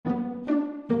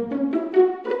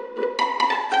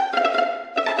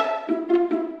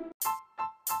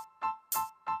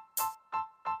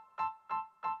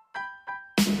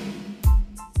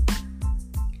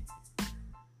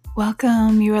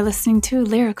Welcome. You are listening to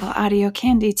Lyrical Audio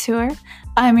Candy Tour.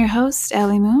 I'm your host,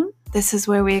 Ellie Moon. This is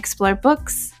where we explore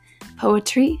books,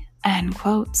 poetry, and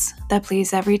quotes that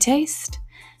please every taste.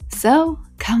 So,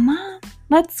 come on,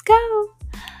 let's go.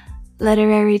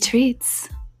 Literary treats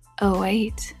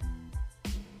await.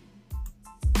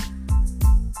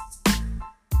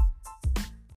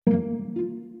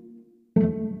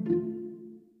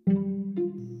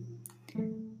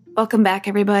 Welcome back,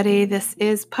 everybody. This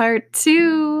is part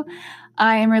 2.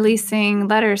 I am releasing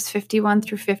letters 51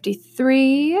 through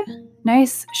 53.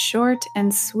 Nice, short,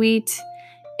 and sweet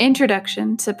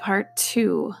introduction to part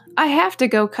 2. I have to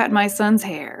go cut my son's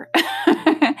hair.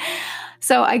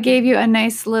 So I gave you a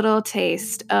nice little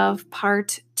taste of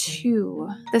part 2.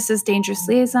 This is Dangerous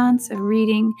Liaisons, a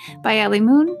reading by Ellie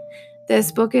Moon.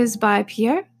 This book is by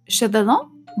Pierre Chedellon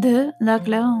de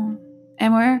Laclaon.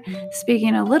 And we're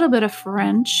speaking a little bit of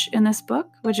French in this book,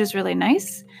 which is really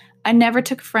nice. I never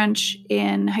took French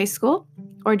in high school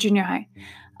or junior high.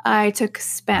 I took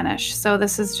Spanish, so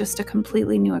this is just a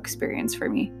completely new experience for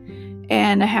me.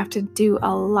 And I have to do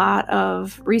a lot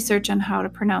of research on how to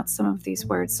pronounce some of these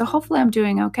words. So hopefully I'm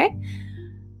doing okay.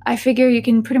 I figure you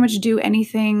can pretty much do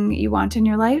anything you want in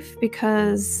your life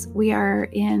because we are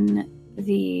in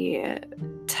the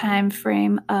time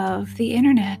frame of the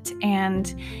internet,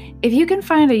 and if you can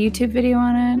find a YouTube video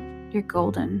on it, you're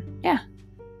golden. Yeah,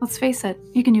 let's face it,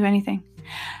 you can do anything.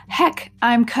 Heck,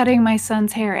 I'm cutting my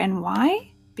son's hair, and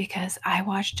why? Because I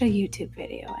watched a YouTube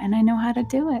video and I know how to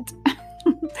do it.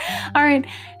 All right,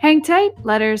 hang tight.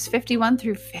 Letters 51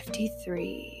 through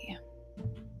 53.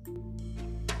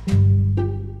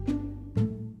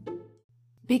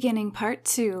 Beginning part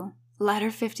 2, letter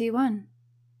 51.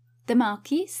 The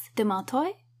Marquise de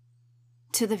Montoy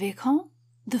to the Vicomte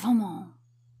de Vermont.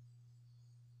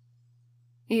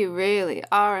 You really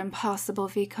are impossible,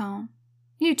 Vicomte.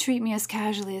 You treat me as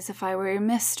casually as if I were your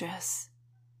mistress.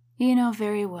 You know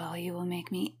very well you will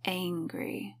make me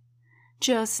angry.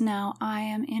 Just now I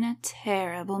am in a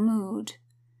terrible mood.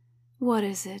 What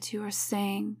is it you are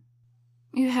saying?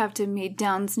 You have to meet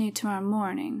Downsney tomorrow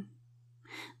morning.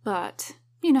 But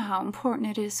you know how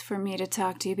important it is for me to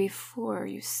talk to you before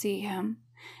you see him.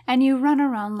 And you run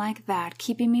around like that,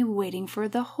 keeping me waiting for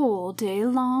the whole day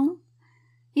long.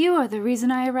 You are the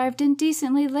reason I arrived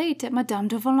indecently late at Madame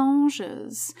de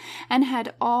Volanges, and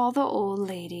had all the old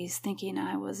ladies thinking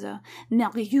I was a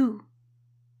mariée.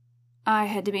 I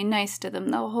had to be nice to them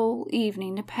the whole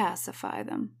evening to pacify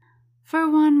them, for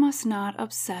one must not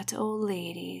upset old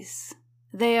ladies.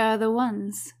 They are the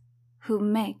ones who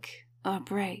make or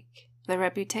break the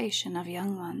reputation of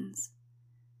young ones.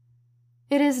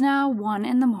 It is now 1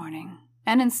 a.m,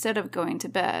 and instead of going to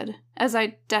bed, as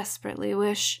I desperately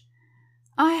wish,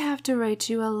 I have to write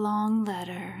you a long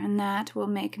letter, and that will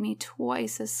make me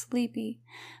twice as sleepy,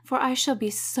 for I shall be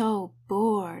so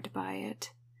bored by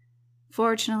it.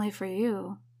 Fortunately for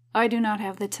you, I do not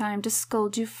have the time to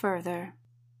scold you further.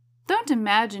 Don't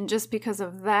imagine just because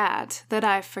of that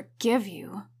I forgive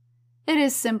you. It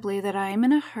is simply that I am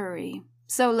in a hurry.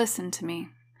 So listen to me,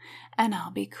 and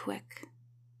I'll be quick.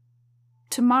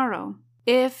 Tomorrow,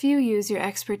 if you use your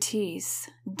expertise,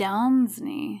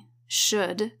 Downsney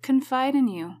should confide in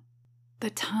you.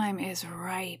 The time is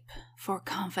ripe for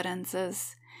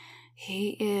confidences.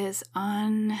 He is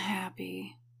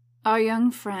unhappy. Our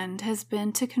young friend has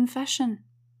been to confession.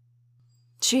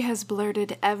 She has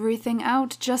blurted everything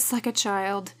out just like a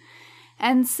child,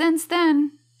 and since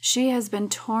then she has been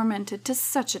tormented to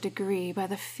such a degree by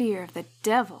the fear of the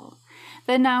devil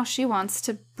that now she wants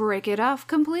to break it off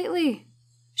completely.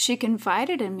 She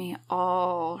confided in me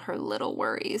all her little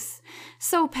worries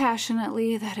so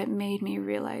passionately that it made me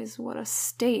realize what a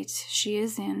state she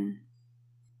is in.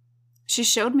 She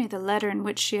showed me the letter in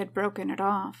which she had broken it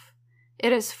off.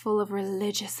 It is full of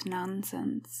religious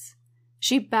nonsense.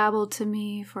 She babbled to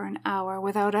me for an hour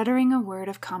without uttering a word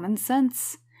of common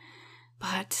sense.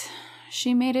 But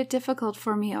she made it difficult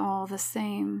for me all the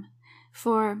same,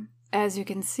 for, as you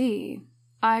can see,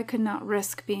 I could not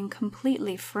risk being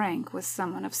completely frank with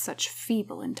someone of such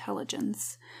feeble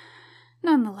intelligence.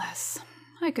 Nonetheless,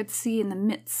 I could see in the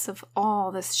midst of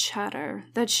all this chatter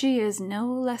that she is no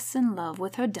less in love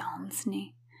with her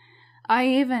Downsney. I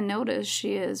even notice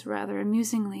she is, rather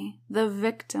amusingly, the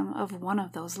victim of one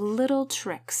of those little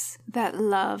tricks that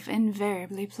love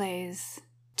invariably plays.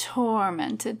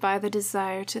 Tormented by the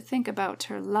desire to think about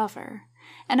her lover,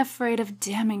 and afraid of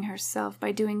damning herself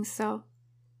by doing so,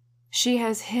 she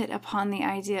has hit upon the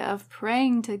idea of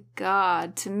praying to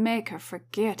God to make her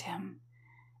forget him.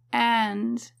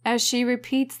 And, as she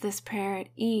repeats this prayer at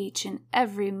each and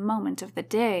every moment of the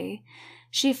day,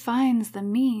 she finds the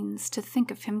means to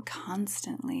think of him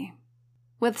constantly.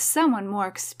 With someone more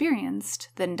experienced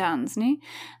than Dansney,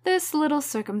 this little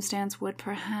circumstance would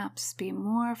perhaps be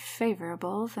more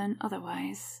favorable than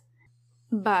otherwise.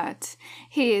 But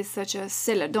he is such a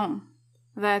celadon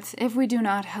that if we do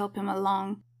not help him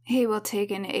along, he will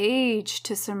take an age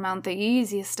to surmount the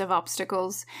easiest of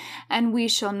obstacles, and we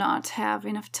shall not have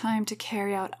enough time to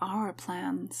carry out our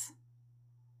plans.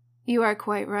 You are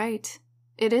quite right.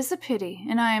 It is a pity,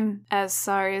 and I am as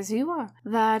sorry as you are,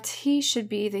 that he should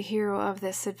be the hero of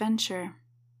this adventure.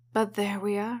 But there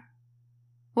we are.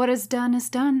 What is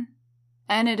done,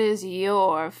 and it is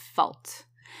your fault.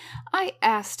 I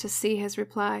asked to see his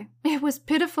reply. It was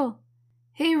pitiful.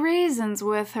 He reasons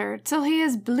with her till he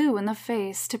is blue in the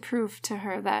face to prove to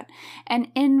her that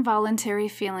an involuntary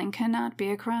feeling cannot be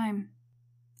a crime.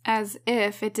 As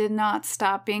if it did not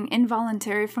stop being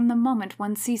involuntary from the moment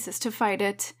one ceases to fight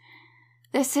it.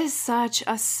 This is such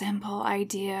a simple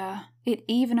idea. It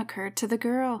even occurred to the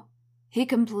girl. He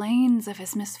complains of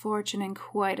his misfortune in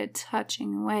quite a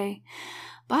touching way,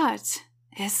 but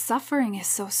his suffering is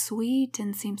so sweet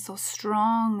and seems so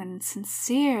strong and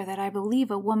sincere that I believe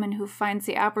a woman who finds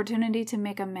the opportunity to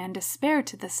make a man despair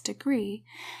to this degree,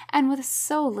 and with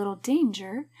so little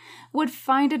danger, would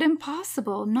find it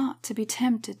impossible not to be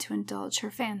tempted to indulge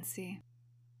her fancy.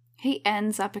 He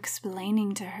ends up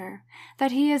explaining to her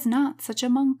that he is not such a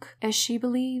monk as she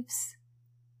believes.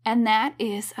 And that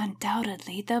is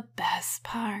undoubtedly the best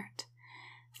part.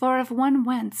 For if one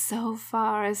went so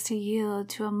far as to yield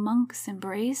to a monk's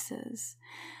embraces,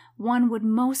 one would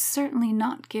most certainly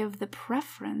not give the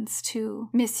preference to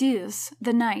Messieurs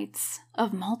the Knights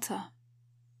of Malta.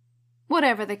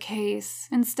 Whatever the case,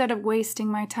 instead of wasting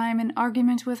my time in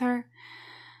argument with her,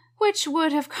 which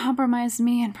would have compromised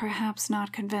me and perhaps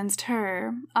not convinced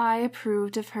her, I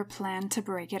approved of her plan to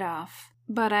break it off.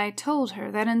 But I told her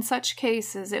that in such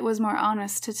cases it was more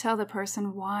honest to tell the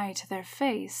person why to their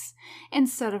face,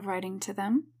 instead of writing to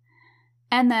them,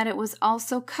 and that it was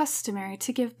also customary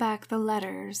to give back the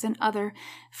letters and other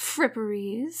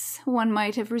fripperies one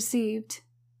might have received.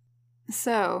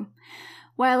 So,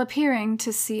 while appearing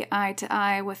to see eye to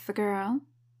eye with the girl,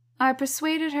 I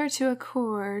persuaded her to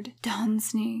accord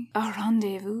Dansney a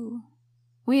rendezvous.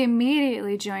 We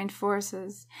immediately joined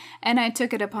forces, and I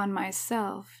took it upon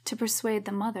myself to persuade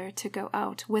the mother to go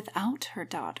out without her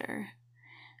daughter.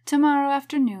 Tomorrow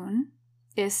afternoon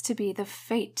is to be the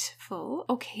fateful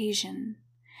occasion.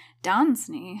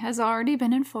 Dansney has already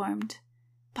been informed,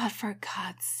 but for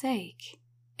God's sake,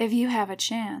 if you have a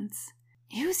chance,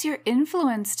 use your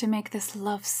influence to make this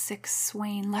love-sick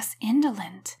swain less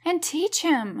indolent, and teach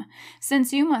him,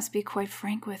 since you must be quite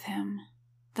frank with him,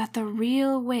 that the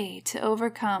real way to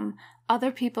overcome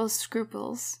other people's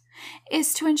scruples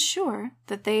is to ensure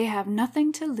that they have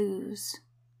nothing to lose.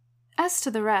 As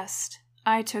to the rest,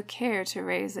 I took care to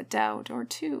raise a doubt or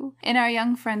two in our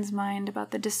young friend's mind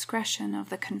about the discretion of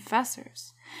the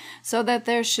confessors, so that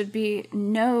there should be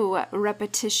no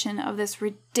repetition of this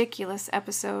ridiculous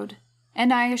episode,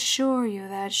 and I assure you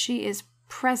that she is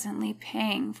presently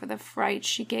paying for the fright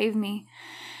she gave me,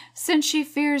 since she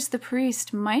fears the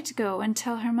priest might go and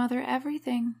tell her mother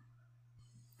everything.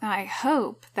 I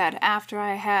hope that after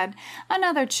I had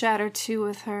another chat or two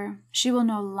with her, she will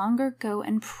no longer go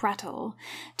and prattle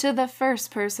to the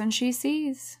first person she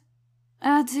sees.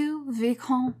 Adieu,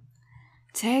 Vicomte.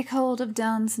 Take hold of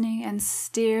Dansney and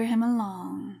steer him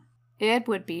along. It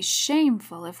would be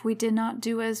shameful if we did not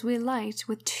do as we liked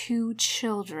with 2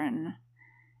 children.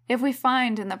 If we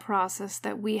find in the process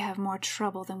that we have more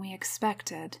trouble than we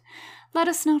expected, let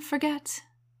us not forget,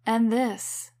 and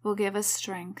this will give us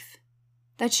strength,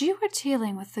 that you are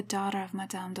dealing with the daughter of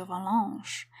Madame de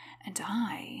Vallanche, and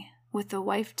I with the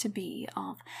wife-to-be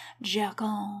of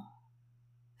Jagon.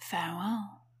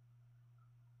 Farewell.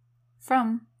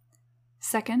 From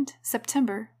 2nd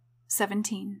September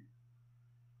 17.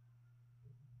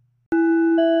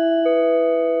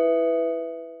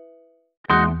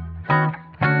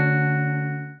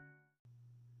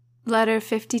 Letter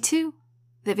 52.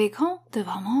 The Vicomte de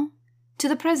Valmont to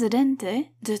the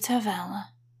Presidente de Tavel.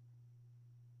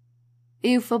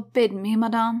 You forbid me,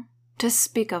 madame, to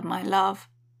speak of my love,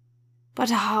 but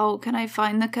how can I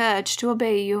find the courage to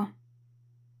obey you?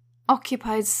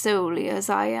 Occupied solely as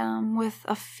I am with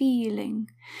a feeling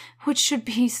which should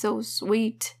be so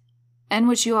sweet, and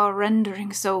which you are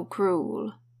rendering so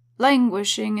cruel,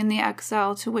 languishing in the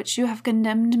exile to which you have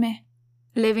condemned me,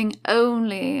 living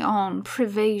only on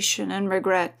privation and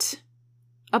regret,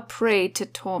 a prey to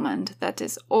torment that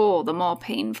is all the more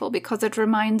painful because it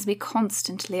reminds me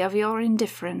constantly of your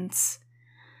indifference.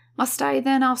 Must I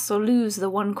then also lose the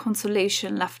one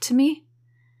consolation left to me,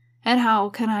 And how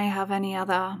can I have any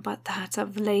other but that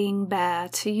of laying bare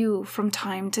to you from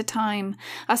time to time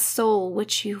a soul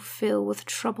which you fill with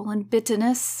trouble and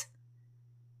bitterness?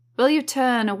 Will you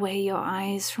turn away your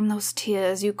eyes from those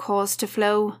tears you cause to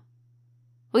flow?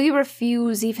 Will you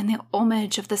refuse even the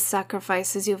homage of the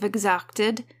sacrifices you have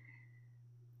exacted?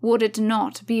 Would it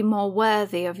not be more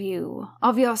worthy of you,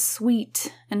 of your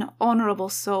sweet and honourable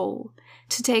soul,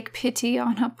 to take pity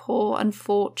on a poor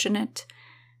unfortunate,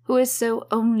 who is so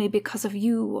only because of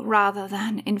you, rather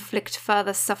than inflict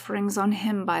further sufferings on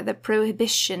him by the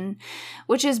prohibition,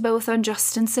 which is both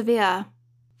unjust and severe?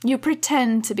 You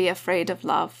pretend to be afraid of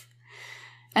love,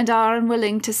 and are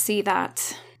unwilling to see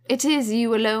that it is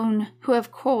you alone who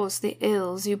have caused the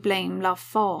ills you blame love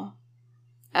for.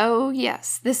 Oh,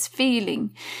 yes, this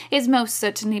feeling is most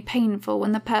certainly painful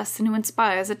when the person who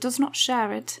inspires it does not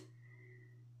share it.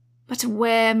 But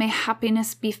where may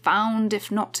happiness be found if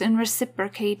not in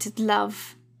reciprocated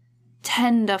love,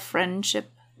 tender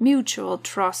friendship, mutual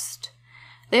trust,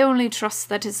 the only trust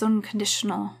that is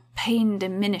unconditional, pain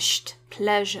diminished,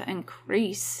 pleasure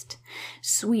increased,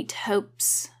 sweet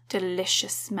hopes,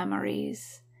 delicious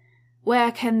memories?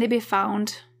 Where can they be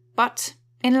found but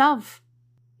in love?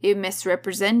 You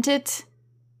misrepresent it.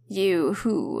 You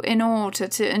who, in order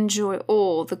to enjoy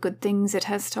all the good things it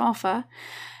has to offer,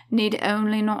 need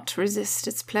only not resist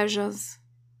its pleasures.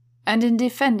 And in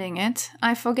defending it,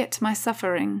 I forget my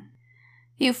suffering.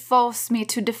 You force me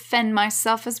to defend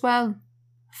myself as well.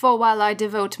 For while I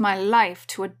devote my life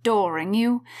to adoring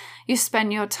you, you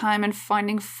spend your time in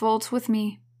finding fault with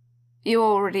me. You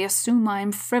already assume I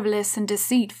am frivolous and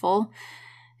deceitful,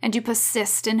 and you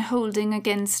persist in holding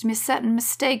against me certain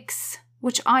mistakes,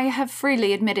 which I have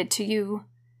freely admitted to you.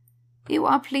 You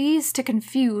are pleased to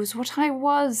confuse what I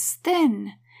was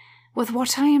then with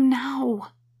what I am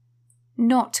now.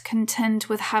 Not content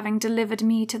with having delivered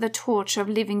me to the torture of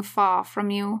living far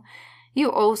from you, you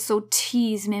also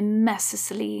tease me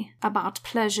mercilessly about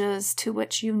pleasures to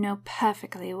which you know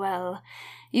perfectly well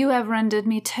you have rendered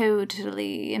me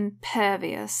totally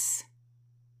impervious.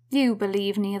 You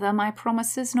believe neither my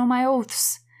promises nor my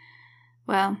oaths.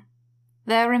 Well,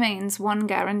 there remains one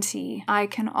guarantee I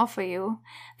can offer you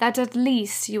that at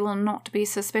least you will not be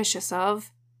suspicious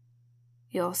of.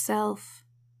 Yourself.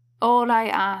 All I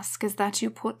ask is that you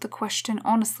put the question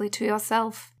honestly to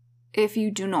yourself. If you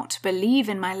do not believe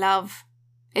in my love,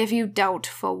 if you doubt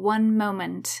for one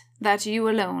moment that you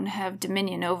alone have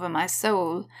dominion over my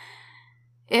soul,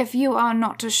 if you are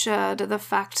not assured of the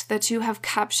fact that you have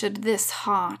captured this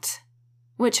heart,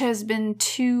 which has been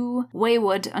too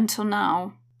wayward until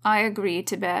now, I agree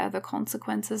to bear the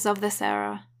consequences of this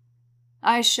error.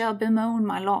 I shall bemoan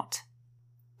my lot,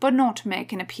 but not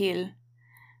make an appeal.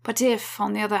 But if,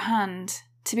 on the other hand,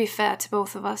 to be fair to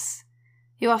both of us,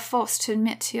 you are forced to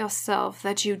admit to yourself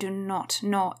that you do not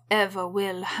nor ever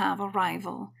will have a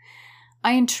rival,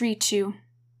 I entreat you,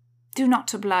 do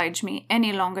not oblige me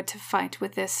any longer to fight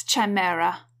with this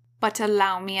chimera, but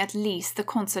allow me at least the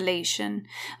consolation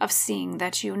of seeing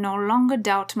that you no longer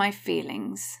doubt my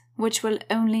feelings, which will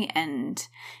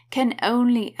can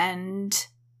only end,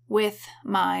 with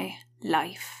my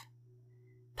life.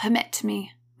 Permit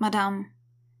me, madame,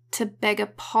 to beg a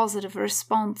positive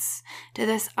response to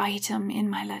this item in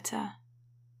my letter.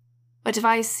 But if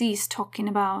I cease talking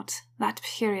about that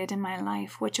period in my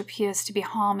life which appears to be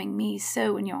harming me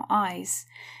so in your eyes,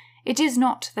 it is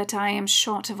not that I am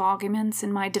short of arguments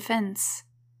in my defense.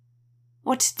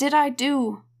 What did I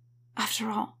do, after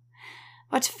all,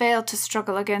 but fail to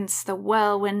struggle against the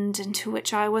whirlwind into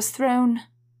which I was thrown?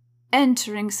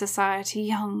 Entering society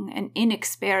young and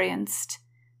inexperienced,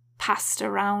 passed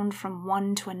around from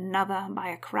one to another by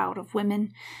a crowd of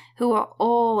women who are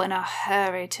all in a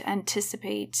hurry to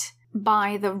anticipate,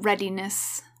 by the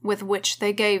readiness with which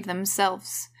they gave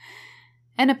themselves,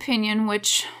 an opinion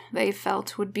which they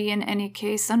felt would be in any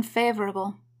case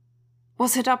unfavourable.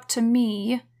 Was it up to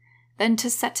me, then, to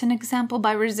set an example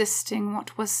by resisting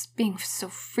what was being so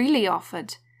freely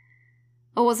offered?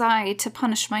 Or was I to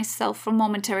punish myself for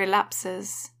momentary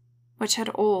lapses, which had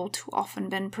all too often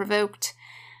been provoked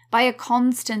by a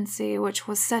constancy which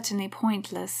was certainly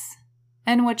pointless,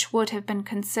 and which would have been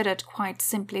considered quite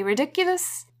simply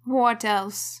ridiculous? What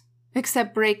else,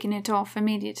 except breaking it off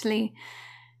immediately,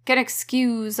 can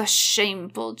excuse a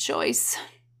shameful choice?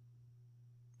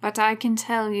 But I can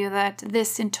tell you that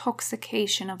this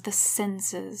intoxication of the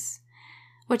senses,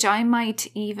 which I might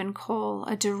even call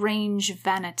a deranged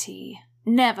vanity,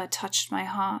 never touched my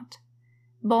heart.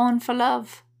 Born for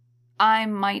love, I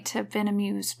might have been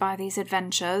amused by these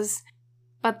adventures,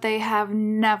 but they have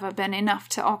never been enough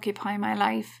to occupy my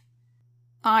life.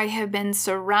 I have been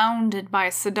surrounded by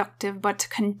seductive but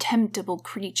contemptible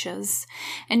creatures,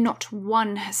 and not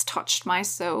one has touched my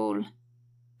soul.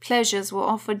 Pleasures were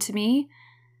offered to me,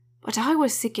 but I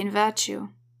was sick in virtue,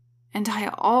 and I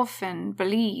often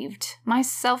believed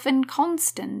myself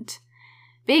inconstant,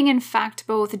 being in fact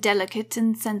both delicate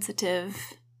and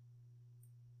sensitive.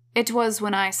 It was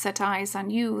when I set eyes on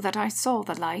you that I saw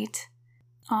the light.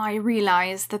 I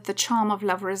realized that the charm of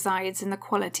love resides in the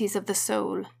qualities of the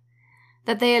soul,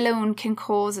 that they alone can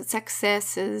cause its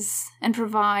excesses and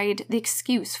provide the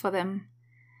excuse for them.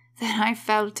 Then I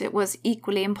felt it was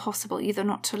equally impossible either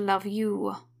not to love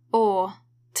you or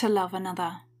to love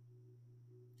another.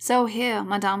 So here,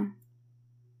 madame,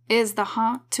 is the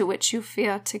heart to which you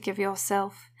fear to give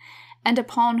yourself, and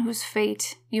upon whose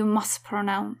fate you must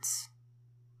pronounce.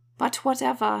 But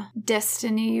whatever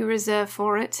destiny you reserve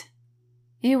for it,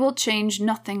 you will change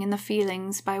nothing in the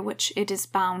feelings by which it is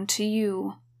bound to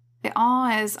you. They are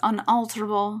as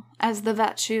unalterable as the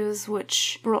virtues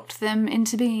which brought them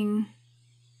into being.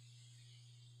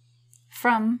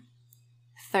 From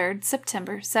 3rd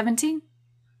September 17.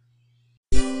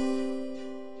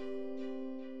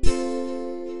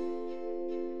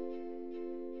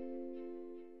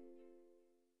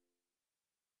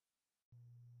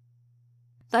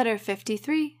 Letter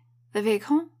 53. The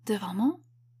Vicomte de Valmont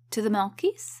to the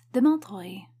Marquise de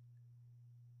Montreuil.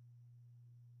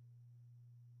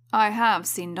 I have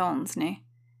seen Danceny,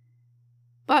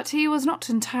 but he was not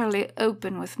entirely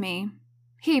open with me.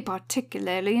 He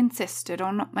particularly insisted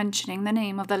on not mentioning the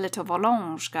name of the little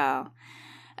Volanges girl,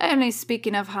 only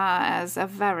speaking of her as a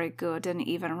very good and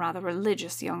even rather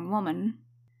religious young woman.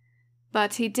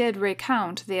 But he did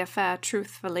recount the affair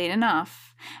truthfully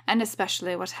enough, and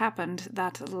especially what happened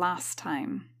that last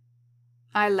time.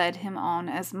 I led him on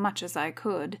as much as I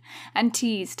could, and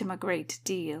teased him a great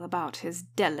deal about his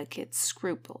delicate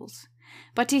scruples,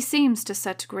 but he seems to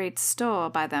set great store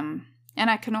by them, and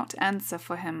I cannot answer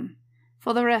for him.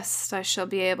 For the rest, I shall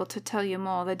be able to tell you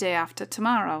more the day after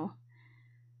tomorrow.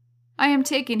 I am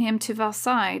taking him to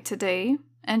Versailles today,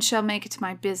 and shall make it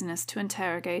my business to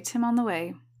interrogate him on the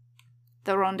way.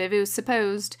 The rendezvous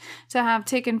supposed to have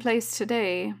taken place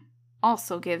today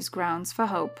also gives grounds for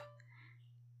hope.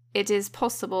 It is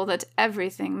possible that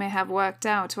everything may have worked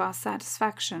out to our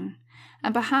satisfaction,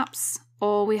 and perhaps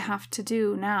all we have to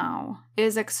do now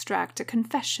is extract a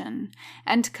confession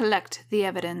and collect the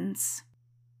evidence.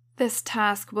 This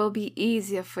task will be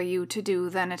easier for you to do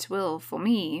than it will for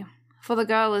me, for the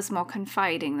girl is more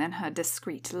confiding than her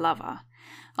discreet lover,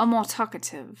 or more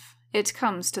talkative. It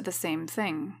comes to the same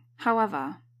thing.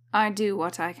 However, I do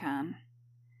what I can.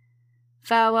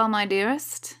 Farewell, my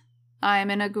dearest. I am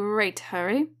in a great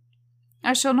hurry.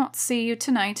 I shall not see you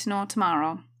tonight nor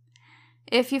tomorrow.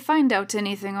 If you find out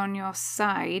anything on your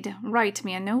side, write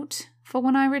me a note for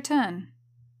when I return.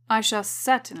 I shall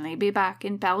certainly be back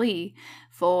in Paris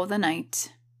for the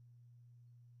night.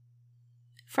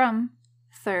 From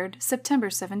 3rd September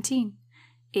 17,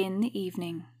 in the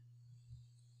evening.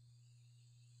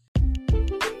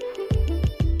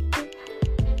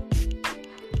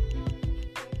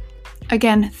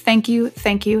 Again, thank you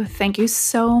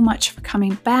so much for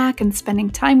coming back and spending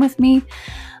time with me.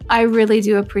 I really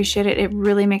do appreciate it. It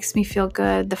really makes me feel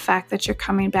good, the fact that you're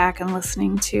coming back and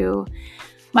listening to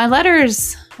my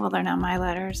letters. Well, they're not my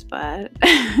letters, but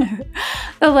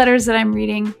the letters that I'm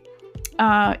reading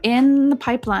in the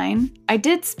pipeline. I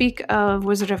did speak of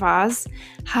Wizard of Oz.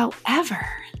 However,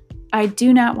 I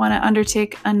do not want to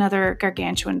undertake another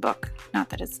gargantuan book.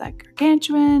 Not that it's that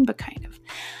gargantuan, but kind of.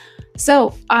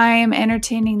 So I'm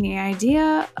entertaining the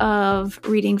idea of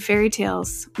reading fairy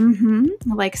tales,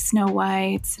 like Snow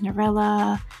White,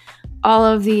 Cinderella, all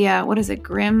of the,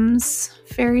 Grimm's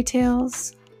fairy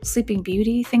tales, Sleeping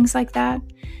Beauty, things like that.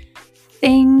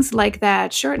 Things like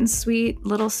that, short and sweet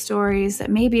little stories that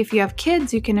maybe if you have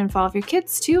kids, you can involve your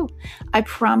kids too. I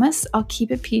promise I'll keep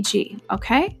it PG,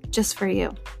 okay? Just for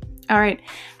you. All right.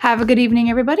 Have a good evening,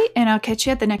 everybody, and I'll catch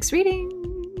you at the next reading.